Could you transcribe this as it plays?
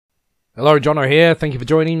Hello, Jono here. Thank you for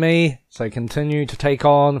joining me. So continue to take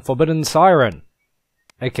on Forbidden Siren,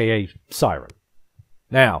 aka Siren.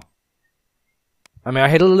 Now, I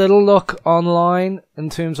had a little look online in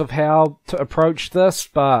terms of how to approach this,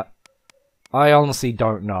 but I honestly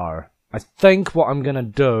don't know. I think what I'm gonna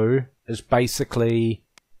do is basically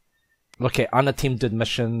look at unattempted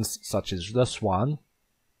missions such as this one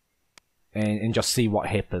and just see what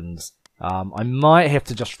happens. I might have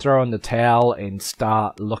to just throw in the towel and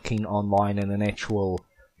start looking online in an actual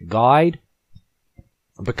guide,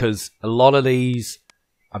 because a lot of these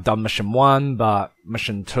I've done mission 1, but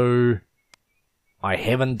mission 2 I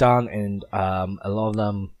haven't done, and a lot of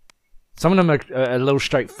them, some of them are a little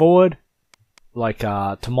straightforward, like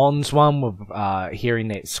Tamon's one with hearing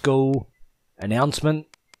that school announcement.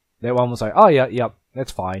 That one was like, oh yeah, yep,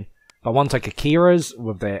 that's fine. But ones like Akira's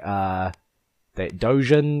with that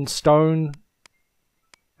Dojin stone,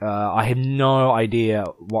 I have no idea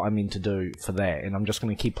what I'm meant to do for that, and I'm just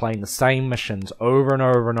going to keep playing the same missions over and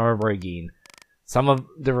over and over again. Some of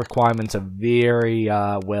the requirements are very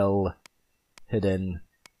well hidden,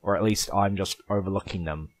 or at least I'm just overlooking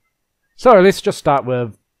them. So let's just start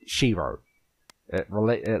with Shiro. It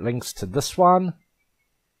links to this one.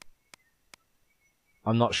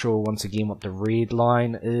 I'm not sure once again what the red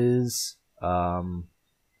line is.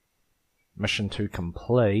 Mission 2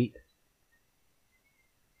 complete.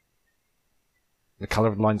 The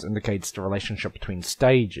colored lines indicates the relationship between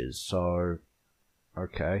stages, so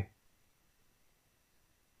okay.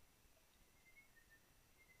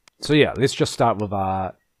 So yeah, let's just start with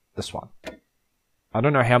this one. I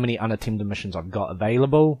don't know how many unattempted missions I've got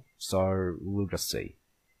available, so we'll just see.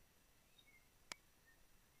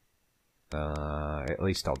 At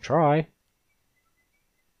least I'll try.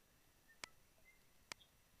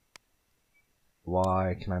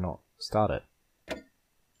 Why can I not start it?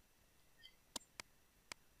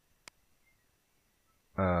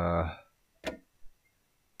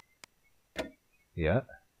 Yeah.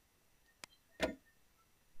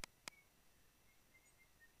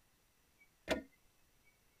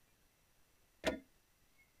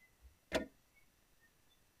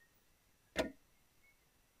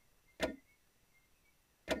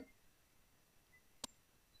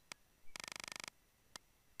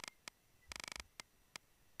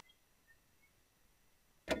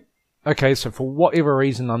 Okay, so for whatever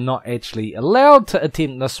reason I'm not actually allowed to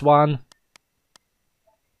attempt this one.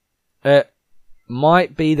 It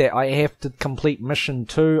might be that I have to complete mission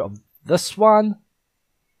 2 of this one.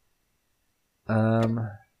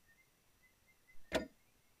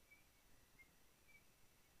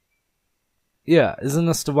 Yeah, isn't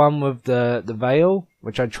this the one with the veil?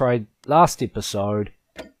 Which I tried last episode,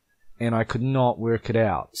 and I could not work it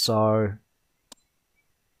out, so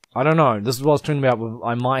I don't know. This is what I was talking about.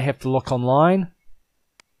 I might have to look online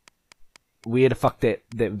where the fuck that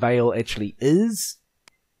veil actually is.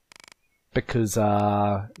 Because,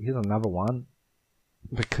 here's another one.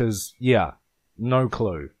 Because, yeah, no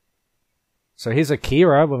clue. So here's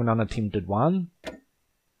Akira with an unattempted one.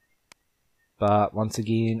 But, once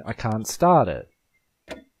again, I can't start it.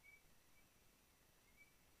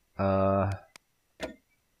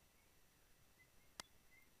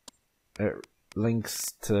 It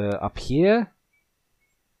links to up here.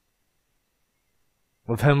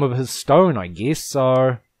 With him with his stone, I guess,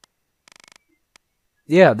 so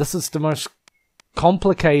yeah, this is the most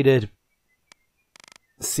complicated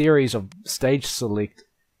series of stage select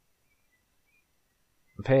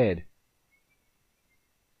I've had.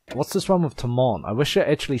 What's this one with Tamon? I wish it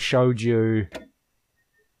actually showed you,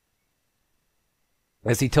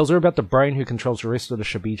 as he tells her about the brain who controls the rest of the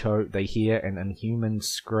Shibito, they hear an inhuman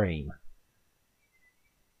scream.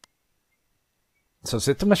 So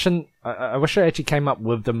set the mission. I wish I actually came up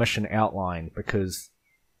with the mission outline, because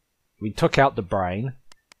we took out the brain,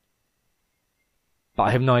 but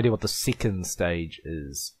I have no idea what the second stage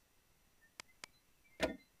is.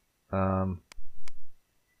 I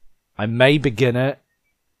may begin it,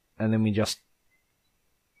 and then we just,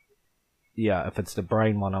 yeah, if it's the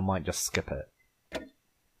brain one, I might just skip it.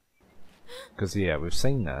 Because yeah, we've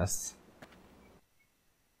seen this.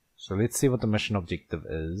 So let's see what the mission objective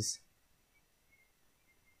is.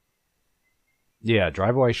 Yeah,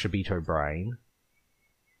 drive away Shibito Brain.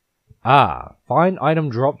 Ah, find item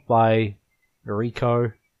dropped by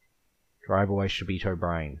Noriko. Drive away Shibito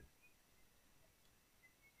Brain.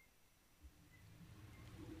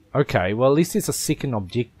 Okay, well at least there's a second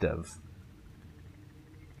objective.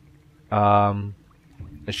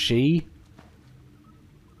 Is she?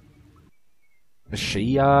 Is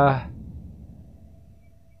she,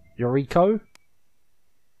 Yoriko?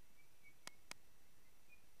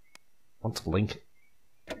 Want to link?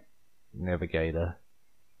 navigator.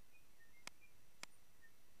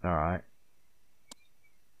 Alright.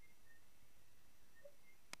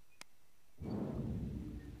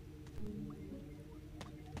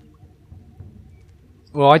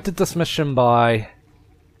 Well, I did this mission by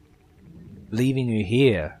leaving you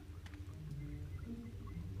here.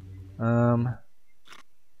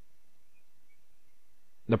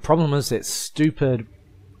 The problem is that stupid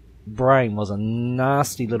Brain was a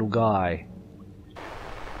nasty little guy.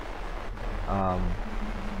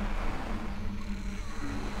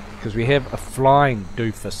 Because we have a flying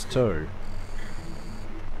doofus too.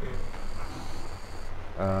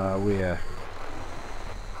 We're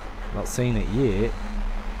not seen it yet.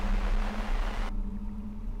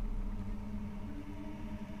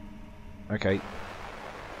 Okay.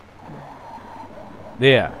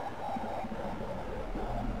 There.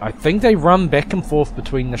 I think they run back and forth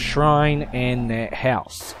between the shrine and that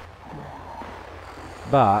house.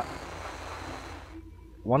 But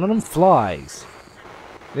one of them flies.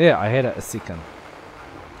 Yeah, I had it a second.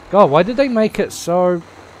 God, why did they make it so...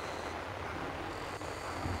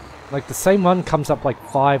 Like, the same one comes up like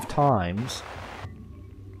 5 times.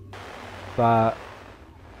 But...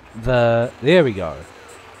 There we go.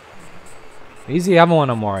 Here's the other one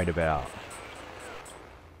I'm worried about.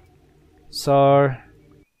 So...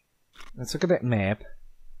 Let's look at that map.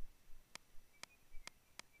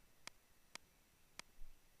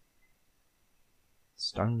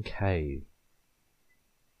 Stone Cave.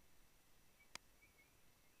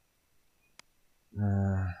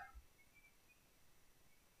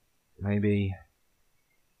 Maybe...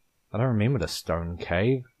 I don't remember the Stone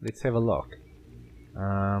Cave. Let's have a look.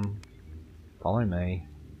 Follow me.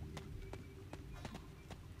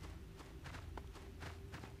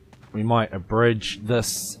 We might abridge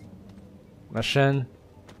this mission.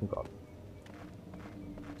 Oh god.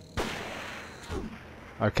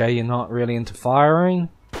 Okay, you're not really into firing?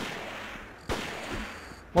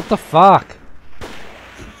 What the fuck?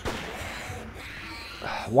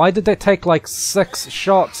 Why did that take like 6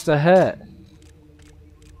 shots to hit?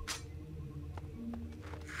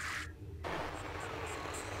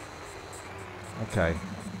 Okay.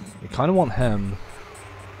 You kind of want him...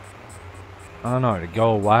 I don't know, to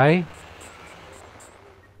go away?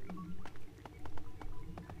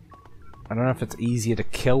 I don't know if it's easier to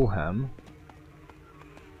kill him.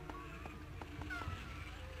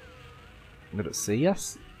 Did it see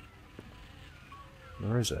us?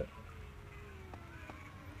 Where is it?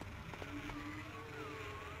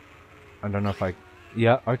 I don't know if I...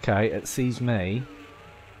 Yeah, okay, it sees me.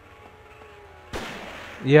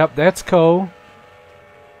 Yep, that's cool.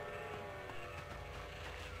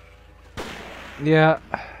 Yeah.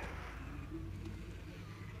 I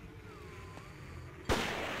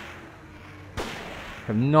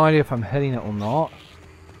have no idea if I'm hitting it or not.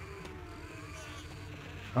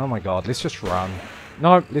 Oh my god, let's just run.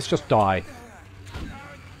 No, let's just die.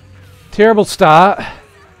 Terrible start.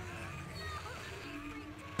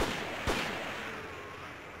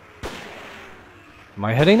 Am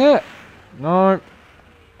I hitting it? No.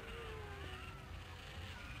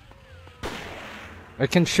 It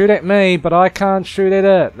can shoot at me, but I can't shoot at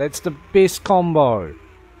it. That's the best combo.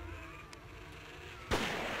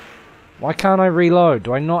 Why can't I reload?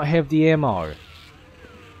 Do I not have the ammo?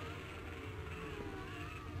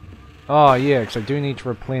 Oh yeah, because I do need to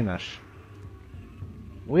replenish.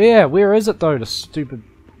 Where is it though, the stupid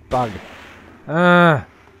bug?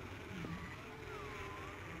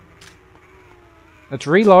 It's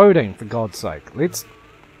reloading, for God's sake. Let's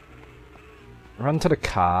run to the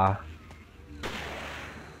car.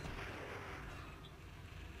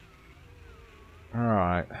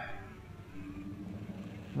 Alright.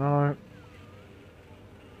 No.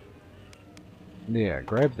 Yeah,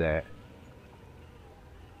 grab that.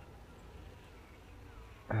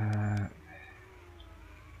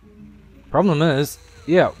 Problem is,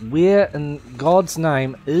 yeah, where in God's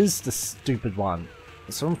name is the stupid one?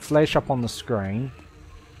 It saw him flash up on the screen.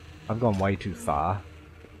 I've gone way too far.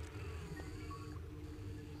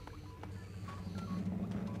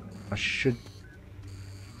 I should...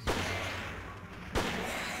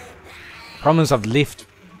 Problem is I've left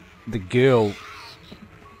the girl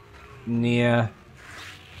near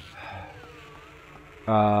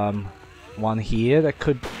one here that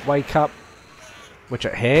could wake up, which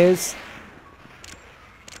it has.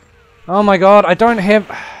 Oh my god, I don't have...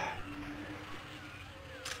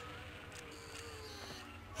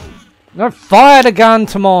 No, fire the gun,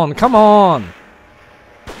 Tamon, come on!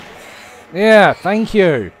 Yeah, thank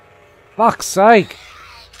you. Fuck's sake.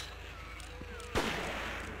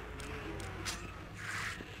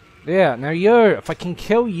 Yeah, now you, if I can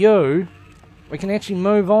kill you, we can actually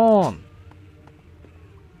move on.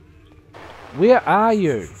 Where are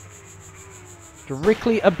you?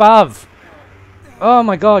 Directly above. Oh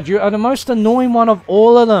my god, you are the most annoying one of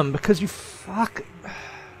all of them because you fuck.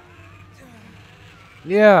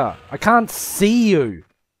 Yeah, I can't see you.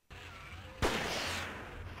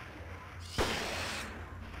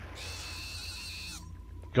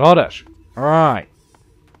 Got it. Alright.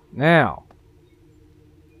 Now.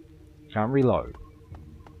 Can't reload.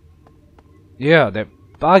 Yeah, that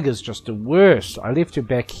bug is just the worst. I left her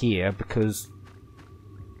back here because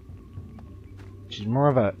she's more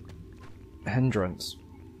of a hindrance.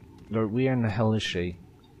 Though, where in the hell is she?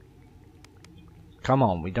 Come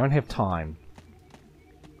on, we don't have time.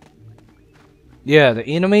 Yeah, the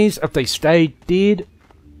enemies, if they stayed dead,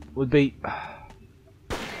 would be...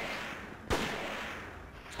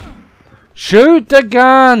 Shoot the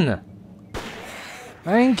gun!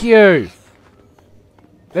 Thank you!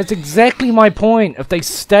 That's exactly my point. If they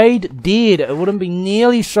stayed dead, it wouldn't be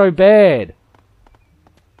nearly so bad.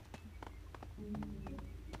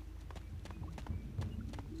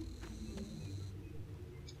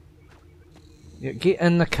 Yeah, get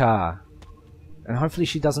in the car. And hopefully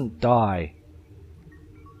she doesn't die.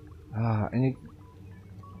 And you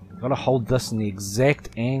gotta hold this in the exact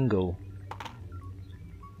angle.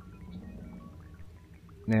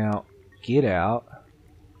 Now, get out.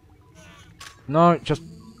 No, just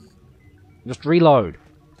reload.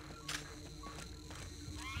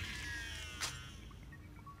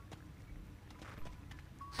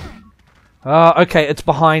 Okay, it's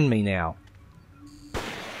behind me now.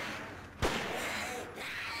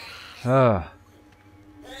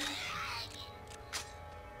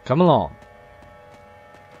 Come along.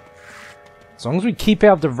 As long as we keep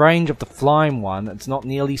out of the range of the flying one, it's not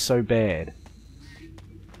nearly so bad.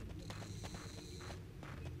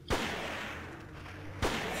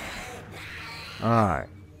 Alright.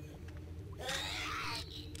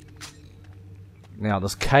 Now,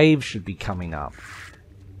 this cave should be coming up.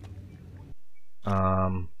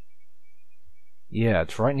 Yeah,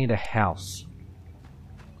 it's right near the house.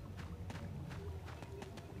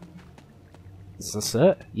 Is this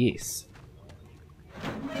it? Yes.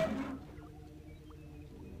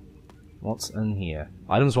 What's in here?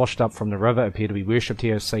 Items washed up from the river appear to be worshipped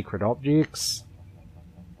here as sacred objects.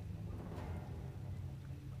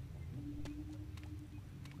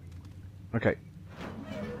 Okay.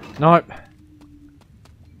 Nope.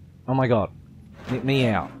 Oh my god. Let me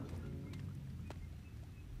out.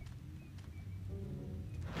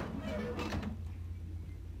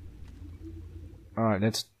 Alright,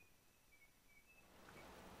 let's...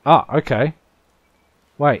 Ah, okay.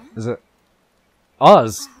 Wait, is it...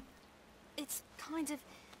 Oz? It's kind of...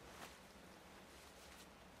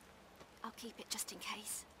 I'll keep it just in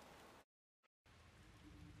case.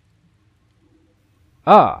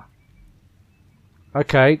 Ah.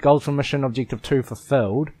 Okay, goals for mission objective 2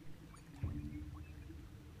 fulfilled.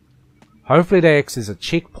 Hopefully that acts as a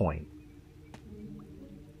checkpoint.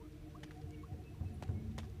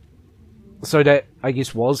 So that, I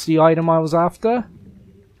guess, was the item I was after?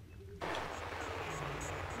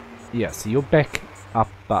 Yeah, so you're back up,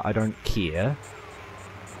 but I don't care.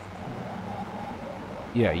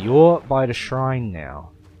 Yeah, you're by the shrine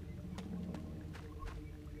now.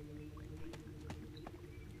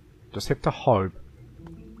 Just have to hope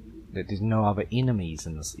that there's no other enemies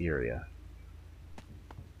in this area.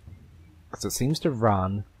 Because it seems to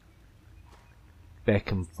run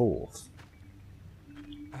back and forth.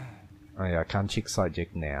 Oh yeah, I can't check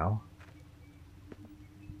sidejack now.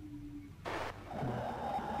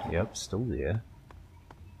 Yep, still there.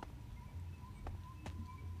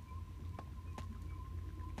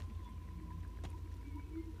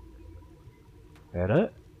 That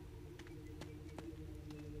it?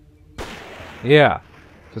 Yeah.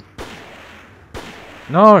 Just...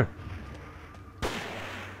 No!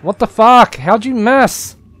 What the fuck? How'd you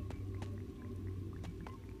miss?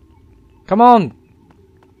 Come on!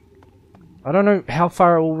 I don't know how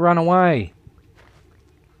far it will run away.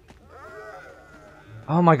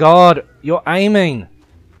 Oh my god, you're aiming.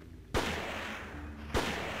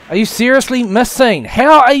 Are you seriously missing?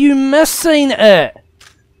 How are you missing it?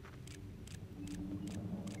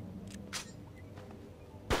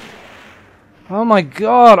 Oh my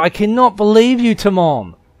god, I cannot believe you,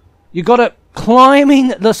 Tamon. You got it climbing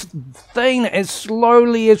this thing as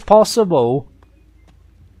slowly as possible,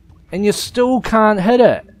 and you still can't hit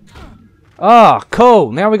it. Ah,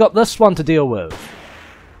 cool. Now we got this one to deal with.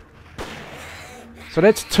 So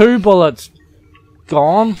that's 2 bullets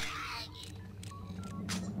gone.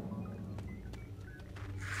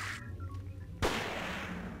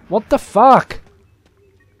 What the fuck?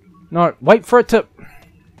 No, wait for it to...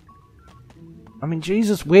 I mean,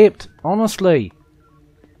 Jesus wept, honestly.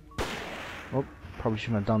 Well, probably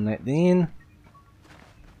shouldn't have done that then.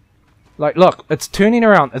 Like, look, it's turning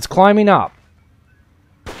around, it's climbing up.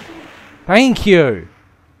 Thank you.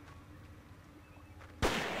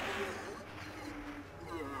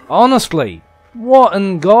 Honestly, what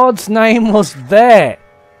in God's name was that?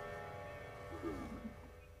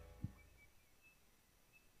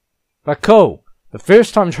 But cool. The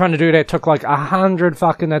first time trying to do that took like 100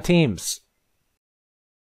 fucking attempts.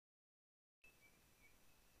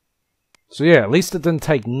 So yeah, at least it didn't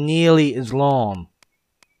take nearly as long.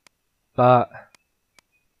 But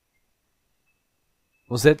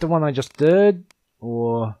was that the one I just did?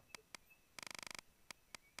 Or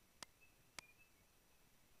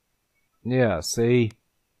yeah, see.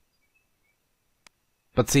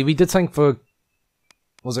 But see, we did something for,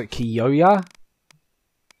 was it Kyoya?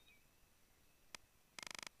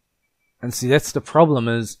 And see, that's the problem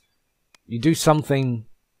is, you do something,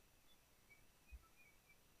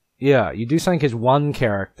 yeah, you do something as one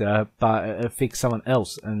character, but it affects someone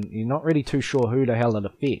else, and you're not really too sure who the hell it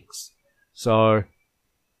affects. So,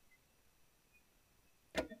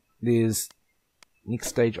 there's next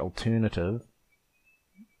stage alternative,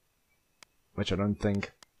 which I don't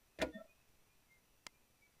think,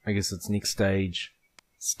 I guess it's next stage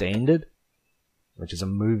standard, which is a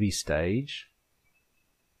movie stage.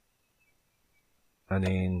 And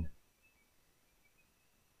then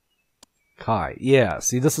Kai. Yeah,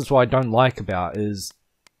 see, this is what I don't like about is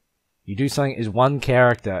you do something as one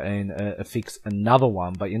character and it affects another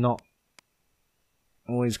one, but you're not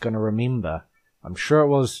always going to remember. I'm sure it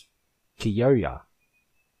was Kyoya.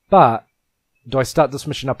 But do I start this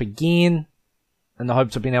mission up again in the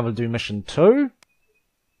hopes of being able to do mission 2?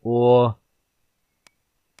 Or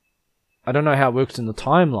I don't know how it works in the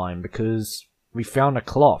timeline because we found a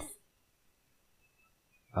cloth.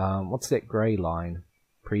 What's that grey line?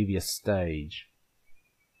 Previous stage.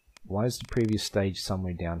 Why is the previous stage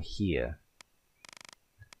somewhere down here?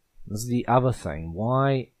 This is the other thing.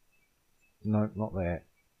 Why? No, not that.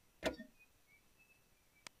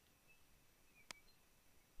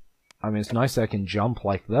 I mean, it's nice that I can jump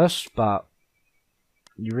like this, but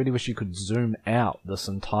you really wish you could zoom out this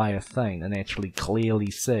entire thing and actually clearly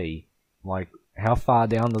see, like, how far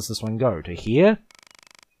down does this one go? To here?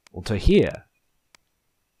 Or to here?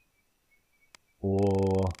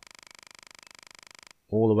 Or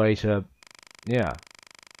all the way to, yeah.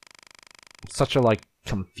 It's such a, like,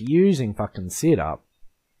 confusing fucking setup.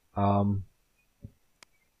 How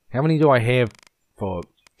many do I have for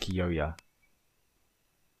Kyoya?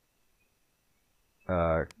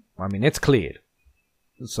 I mean, it's cleared.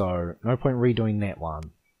 So, no point redoing that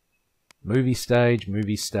one. Movie stage,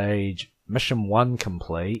 mission 1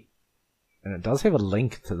 complete. And it does have a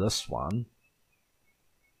link to this one.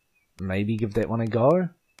 Maybe give that one a go.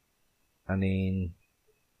 And then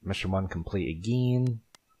mission 1 complete again.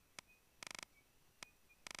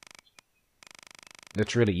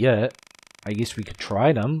 That's really it. I guess we could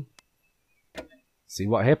try them. See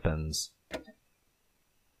what happens.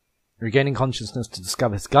 Regaining consciousness to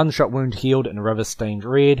discover his gunshot wound healed and a river stained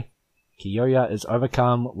red. Kyoya is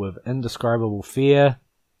overcome with indescribable fear.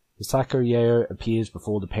 Hisako Yeo appears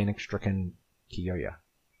before the panic-stricken Kyoya.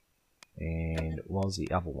 And what was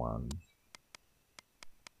the other one?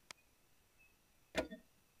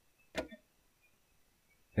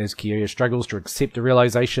 As Kyoya struggles to accept the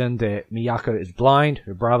realization that Miyako is blind,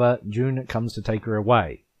 her brother Jun comes to take her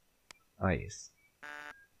away. Ah, yes.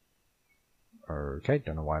 Okay,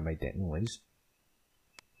 don't know why I made that noise.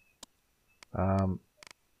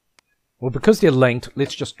 Well, because they're linked,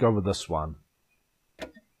 let's just go with this one.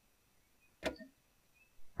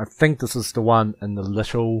 I think this is the one in the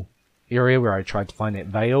little area where I tried to find that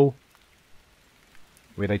veil.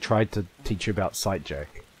 Where they tried to teach you about Sightjack.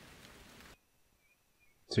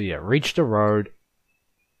 So yeah, reach the road.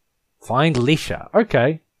 Find Lesha.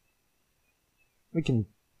 Okay. We can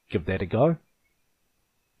give that a go.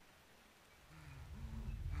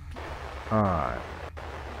 Alright.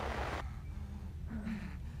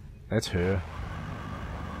 That's her.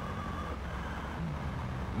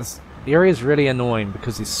 This area is really annoying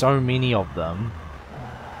because there's so many of them.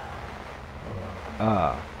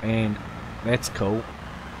 And that's cool.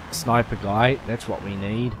 Sniper guy, that's what we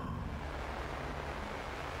need.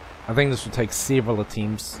 I think this will take several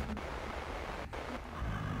attempts.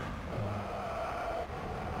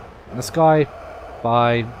 This guy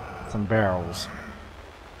by some barrels.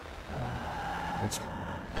 Let's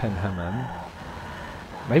pin him in.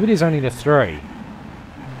 Maybe there's only the 3.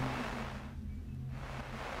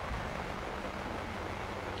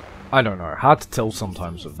 I don't know. Hard to tell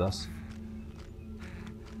sometimes with this.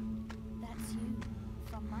 That's you.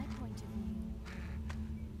 my point of view.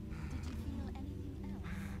 Did you feel anything else?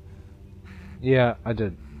 Yeah, I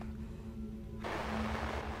did.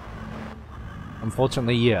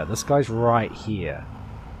 Unfortunately, yeah, this guy's right here.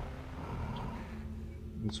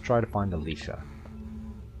 Let's try to find Alicia.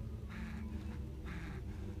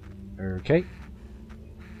 Okay.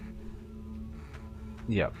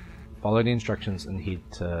 Yep. Follow the instructions and head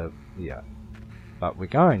to... yeah. But we're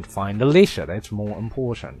going to find Alicia, that's more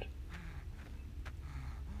important.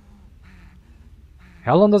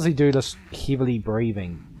 How long does he do this heavily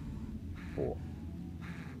breathing for?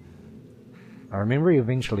 I remember he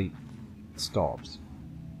eventually stops.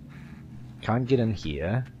 Can't get in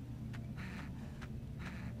here.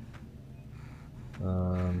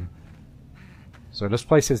 So this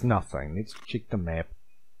place has nothing. Let's check the map.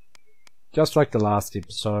 Just like the last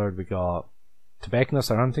episode, we got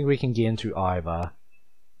tobacconist. I don't think we can get into either.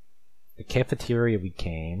 The cafeteria we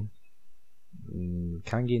can.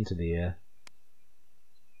 Can't get into there.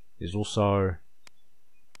 There's also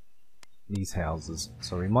these houses.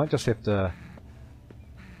 So we might just have to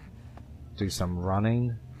do some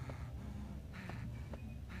running.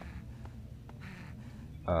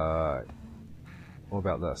 What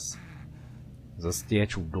about this? Is this the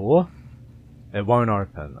actual door? It won't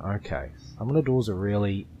open. Okay. Some of the doors are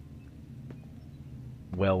really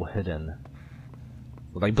well hidden.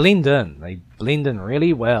 Well, they blend in. They blend in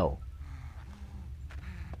really well.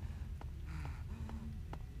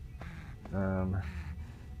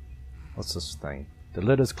 What's this thing? The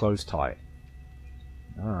lid is closed tight.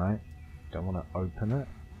 Alright. Don't want to open it?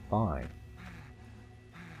 Fine.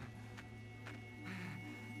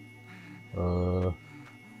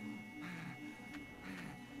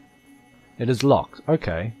 It is locked.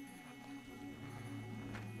 Okay.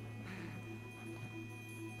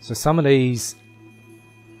 So some of these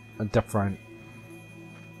are different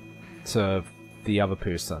to the other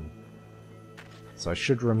person. So I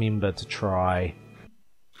should remember to try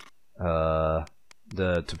the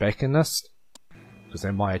tobacconist, because they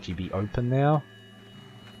might actually be open now.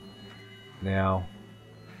 Now,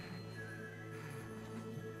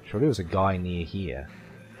 sure there was a guy near here.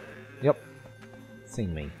 Yep,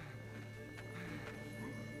 seen me.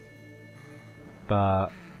 But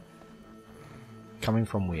coming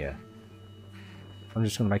from where? I'm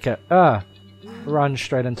just gonna make it run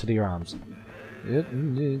straight into the arms.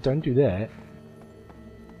 Don't do that.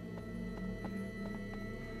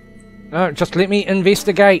 No, just let me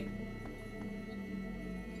investigate.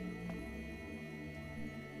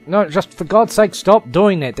 No, just for God's sake, stop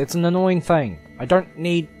doing that. That's an annoying thing. I don't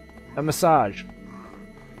need a massage.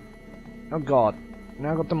 Oh God,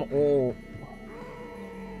 now I got them all.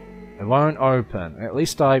 It won't open. At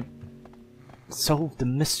least I solved the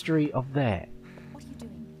mystery of that. What are you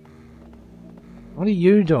doing? What are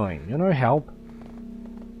you doing? You're no help.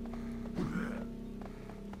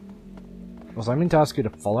 Was I meant to ask you to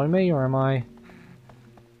follow me, or am I...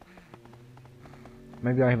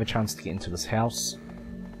 Maybe I have a chance to get into this house.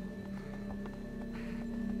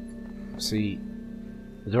 See,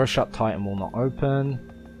 the door is shut tight and will not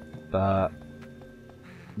open, but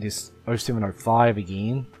this 0705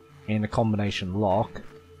 again, and a combination lock.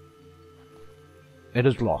 It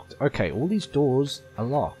is locked. Okay, all these doors are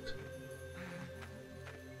locked.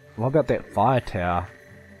 What about that fire tower?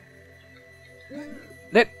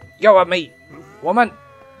 Let go of me, woman!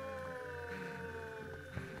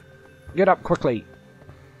 Get up quickly.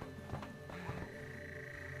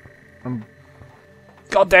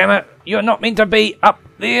 God damn it! You're not meant to be up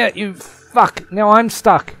there, you fuck! Now I'm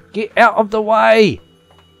stuck! Get out of the way!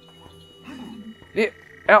 Get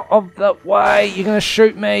out of the way! You're gonna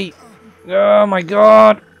shoot me! Oh my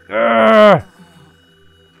God!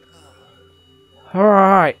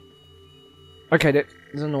 Alright. Okay, that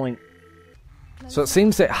is annoying. So it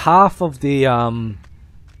seems that half of the Relax.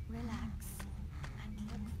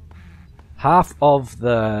 half of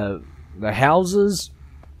the houses,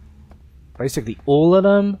 basically all of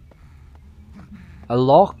them, are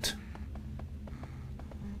locked.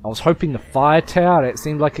 I was hoping the fire tower, that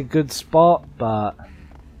seemed like a good spot, but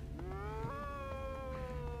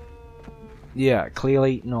yeah,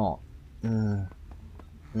 clearly not. Run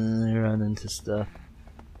into stuff.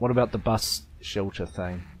 What about the bus shelter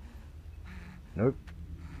thing? Nope.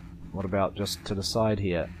 What about just to the side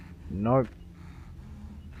here? Nope.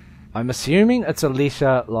 I'm assuming it's a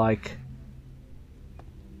letter like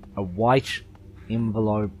a white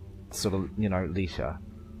envelope sort of, you know, letter.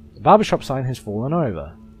 The barbershop sign has fallen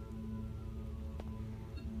over.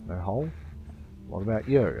 No hole? What about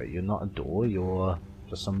you? You're not a door, you're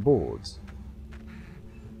just some boards.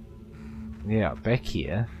 Yeah, back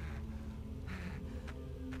here.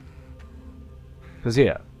 Because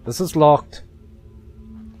yeah, this is locked.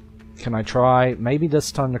 Can I try? Maybe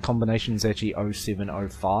this time the combination is actually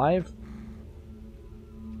 0705.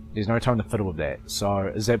 There's no time to fiddle with that.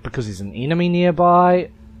 So is that because there's an enemy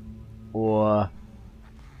nearby? Or...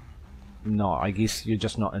 no, I guess you're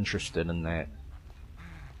just not interested in that.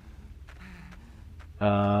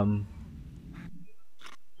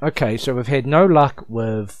 Okay, so we've had no luck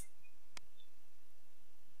with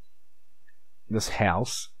this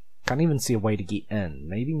house. Can't even see a way to get in.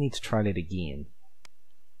 Maybe need to try that again.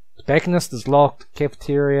 Tobacconist is locked.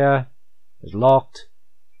 Cafeteria is locked.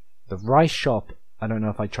 The rice shop, I don't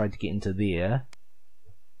know if I tried to get into there.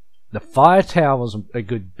 The fire tower was a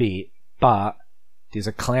good bet, but there's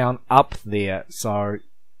a clown up there, so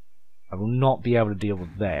I will not be able to deal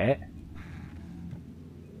with that.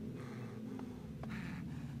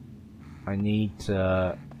 I need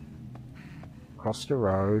to cross the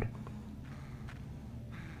road.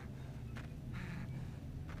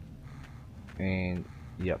 And,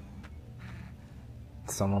 yep.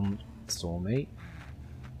 Someone saw me.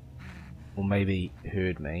 Or maybe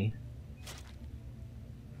heard me.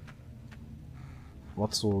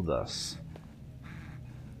 What's all this?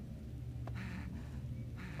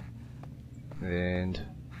 And...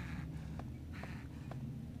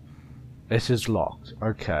 it is locked.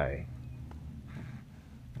 Okay.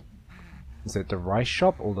 Is that the rice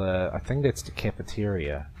shop or the... I think that's the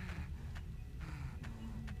cafeteria.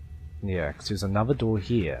 Yeah, because there's another door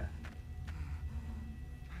here.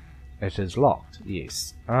 It is locked,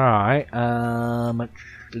 yes. Alright,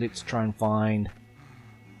 let's try and find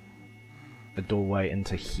a doorway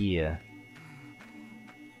into here.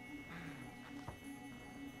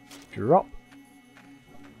 Drop.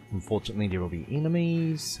 Unfortunately there will be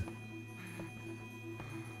enemies.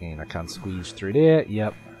 And I can't squeeze through there,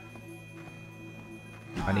 yep.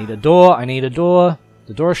 I need a door, I need a door.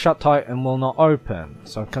 The door is shut tight and will not open.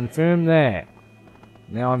 So confirm that.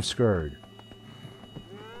 Now I'm screwed.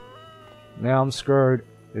 Now I'm screwed.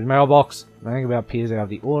 There's a mailbox. Nothing about appears out of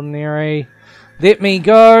the ordinary. Let me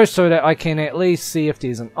go so that I can at least see if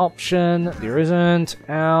there's an option. There isn't.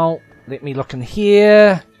 Ow. Let me look in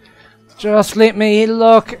here. Just let me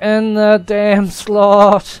look in the damn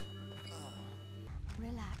slot.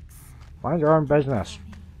 Relax. Mind your own business.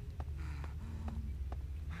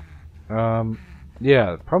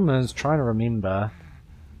 Yeah, the problem is trying to remember.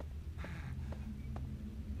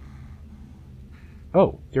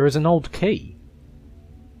 Oh, there is an old key.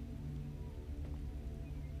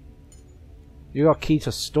 You got key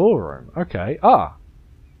to storeroom. Okay. Ah.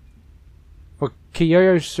 For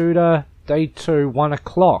Kyoya Suda, day 2, 1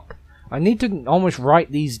 o'clock. I need to almost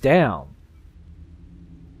write these down.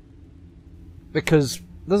 Because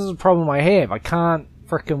this is a problem I have. I can't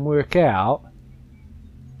frickin' work out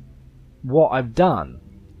what I've done.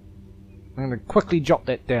 I'm going to quickly jot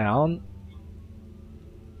that down.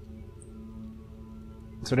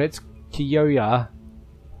 So that's Kyoya.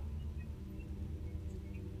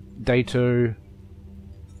 Day 2.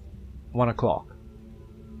 1 o'clock.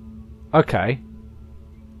 Okay.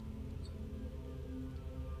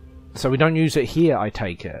 So we don't use it here, I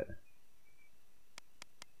take it.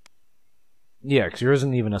 Yeah, because there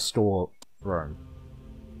isn't even a store room.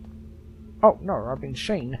 Oh, no, I've been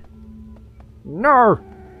seen. No!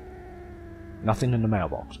 Nothing in the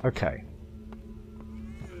mailbox. Okay.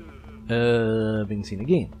 Being seen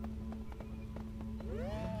again.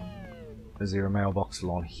 Is there a mailbox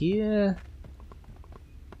along here?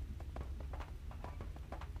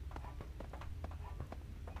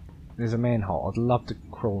 There's a manhole. I'd love to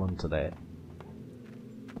crawl into that.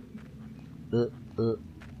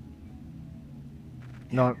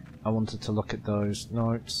 No, I wanted to look at those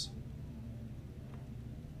notes.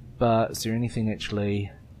 But is there anything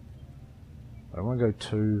actually... I don't want to go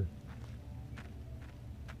too...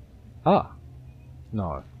 Ah!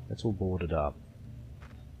 No, it's all boarded up.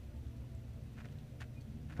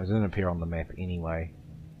 It didn't appear on the map anyway.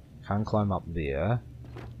 Can't climb up there.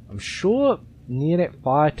 I'm sure near that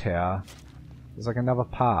fire tower there's like another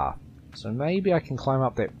path. So maybe I can climb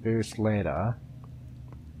up that first ladder.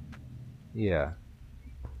 Yeah.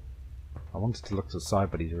 I wanted to look to the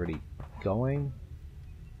side, but he's already going.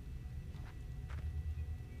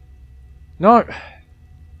 No!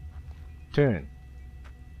 Turn.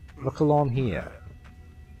 Look along here.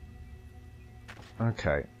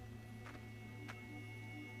 Okay.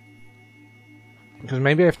 Because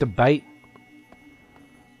maybe I have to bait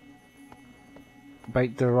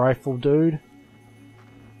the rifle dude.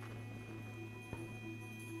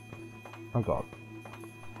 Oh god.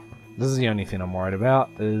 This is the only thing I'm worried about,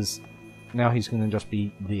 is now he's going to just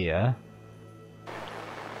be there.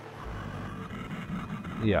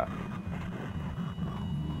 Yeah.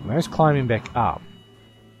 Now he's climbing back up.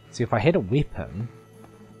 See, if I had a weapon,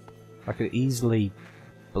 I could easily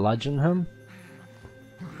bludgeon him.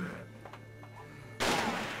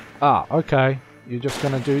 Ah, okay. You're just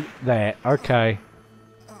gonna do that. Okay.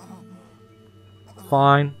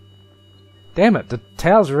 Fine. Damn it, the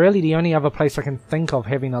tower's really the only other place I can think of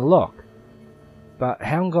having a look. But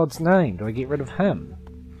how in God's name do I get rid of him?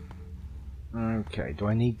 Okay, do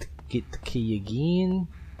I need to get the key again?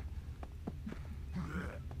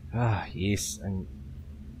 Ah, yes, and...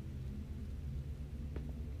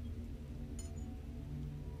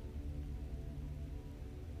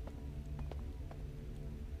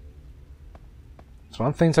 So one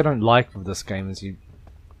of the things I don't like with this game is you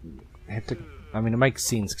have to... I mean, it makes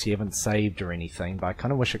sense because you haven't saved or anything, but I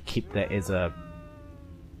kind of wish it kept that as a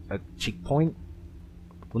checkpoint.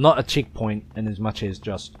 Well, not a checkpoint in as much as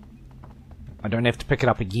just... I don't have to pick it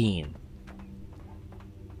up again.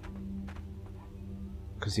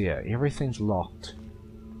 Because, yeah, everything's locked.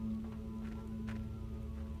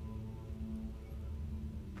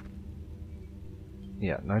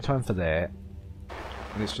 Yeah, no time for that.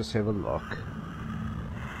 Let's just have a look.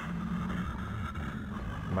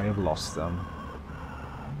 May have lost them.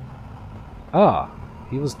 Ah,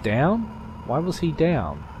 he was down? Why was he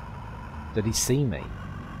down? Did he see me?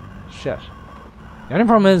 Shit. The only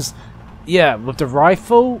problem is, yeah, with the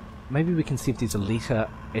rifle, maybe we can see if there's a letter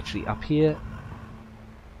actually up here.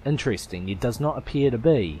 Interesting, it does not appear to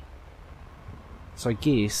be. So I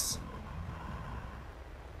guess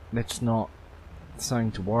that's not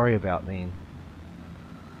something to worry about then.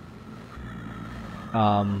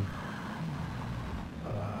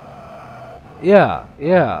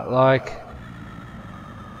 Yeah, like...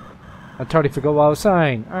 I totally forgot what I was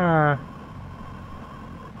saying. But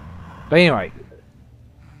anyway,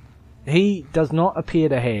 he does not appear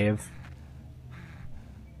to have...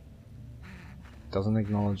 Doesn't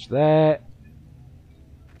acknowledge that.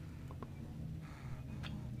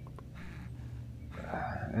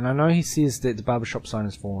 And I know he says that the barbershop sign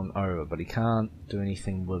has fallen over, but he can't do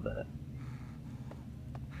anything with it.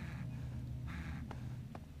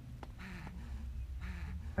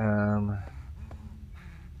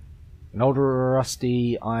 An old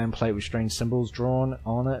rusty iron plate with strange symbols drawn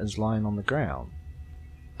on it is lying on the ground.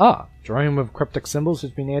 Ah! Drawing with cryptic symbols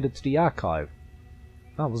has been added to the archive.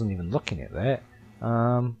 I wasn't even looking at that.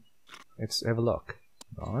 Let's have a look.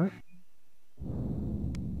 Alright.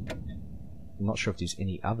 I'm not sure if there's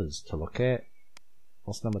any others to look at.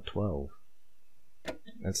 What's number 12?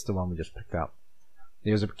 That's the one we just picked up.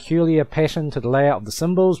 There's a peculiar pattern to the layout of the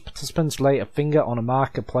symbols. Participants lay a finger on a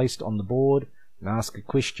marker placed on the board and ask a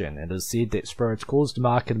question. It is said that spirits cause the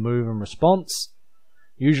marker to move in response.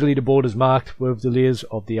 Usually the board is marked with the letters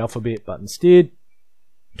of the alphabet, but instead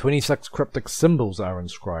 26 cryptic symbols are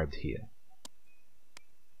inscribed here.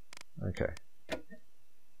 Okay.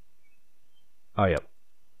 Oh, yep.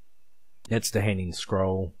 That's the hanging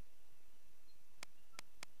scroll.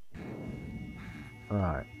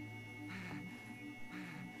 Alright.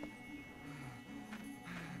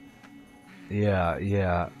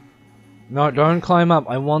 Yeah. No, don't climb up.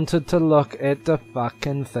 I wanted to look at the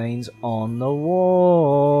fucking things on the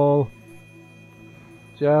wall.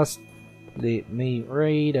 Just let me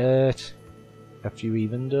read it. If you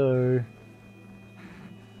even do.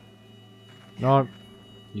 No.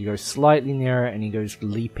 You go slightly nearer and he goes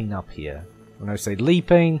leaping up here. When I say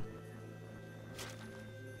leaping,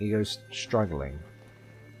 he goes struggling.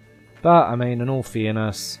 But, I mean, in all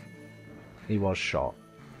fairness, he was shot.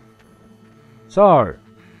 So,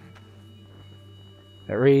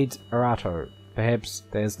 it reads Arato. Perhaps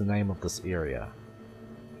there's the name of this area.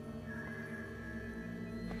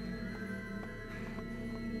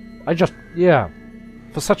 Yeah,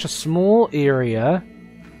 for such a small area,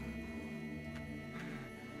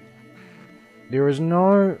 there is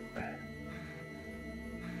no...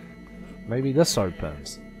 Maybe this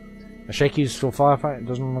opens. A shaky still firefight. It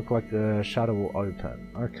doesn't look like the shutter will open.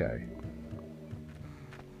 Okay.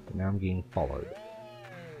 Now I'm getting followed.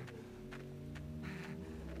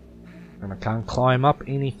 And I can't climb up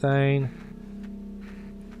anything.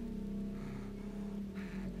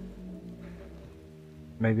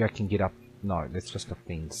 Maybe I can get up. No, that's just a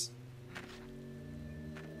fence.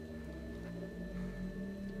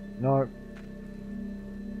 No.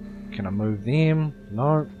 Can I move them?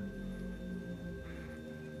 No.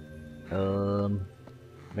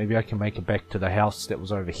 Maybe I can make it back to the house that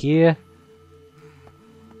was over here.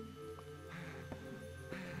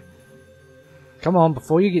 Come on,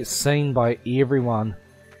 before you get seen by everyone.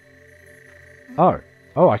 Oh,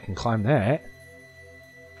 I can climb that.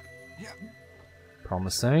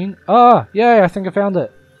 Promising. Ah, yay, I think I found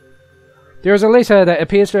it. There is a letter that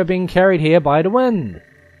appears to have been carried here by the wind.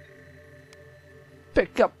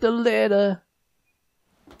 Pick up the letter.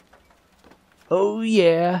 Oh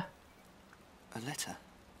yeah. A letter?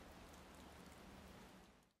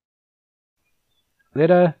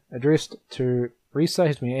 Letter addressed to Risa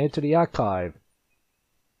has been added to the archive.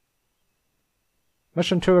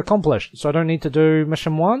 Mission 2 accomplished, so I don't need to do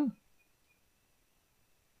mission 1?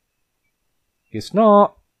 Guess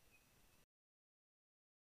not.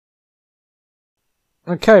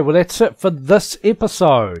 Okay, well that's it for this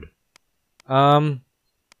episode.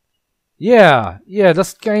 Yeah,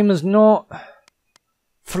 this game is not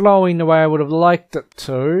flowing the way I would have liked it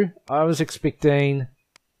to. I was expecting,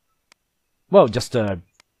 well, just a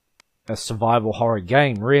survival horror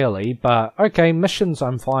game, really. But, okay, missions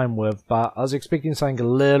I'm fine with, but I was expecting something a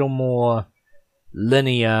little more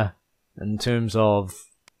linear in terms of,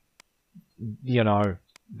 you know,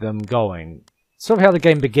 them going. Sort of how the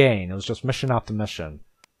game began. It was just mission after mission.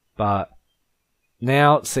 But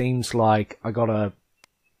now it seems like I gotta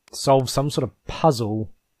solve some sort of puzzle.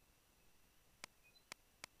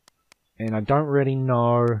 And I don't really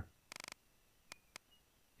know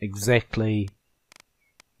exactly,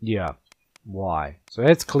 yeah, why. So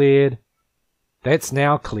that's cleared. That's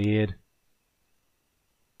now cleared.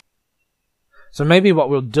 So maybe what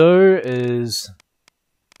we'll do is,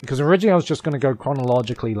 because originally I was just going to go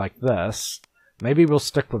chronologically like this, maybe we'll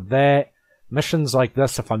stick with that. Missions like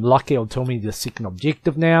this, if I'm lucky, it'll tell me the second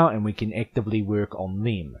objective now, and we can actively work on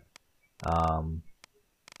them.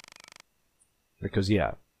 Because,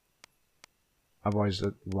 yeah, otherwise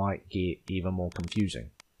it might get even more confusing.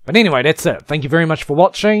 But anyway, that's it. Thank you very much for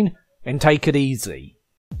watching, and take it easy.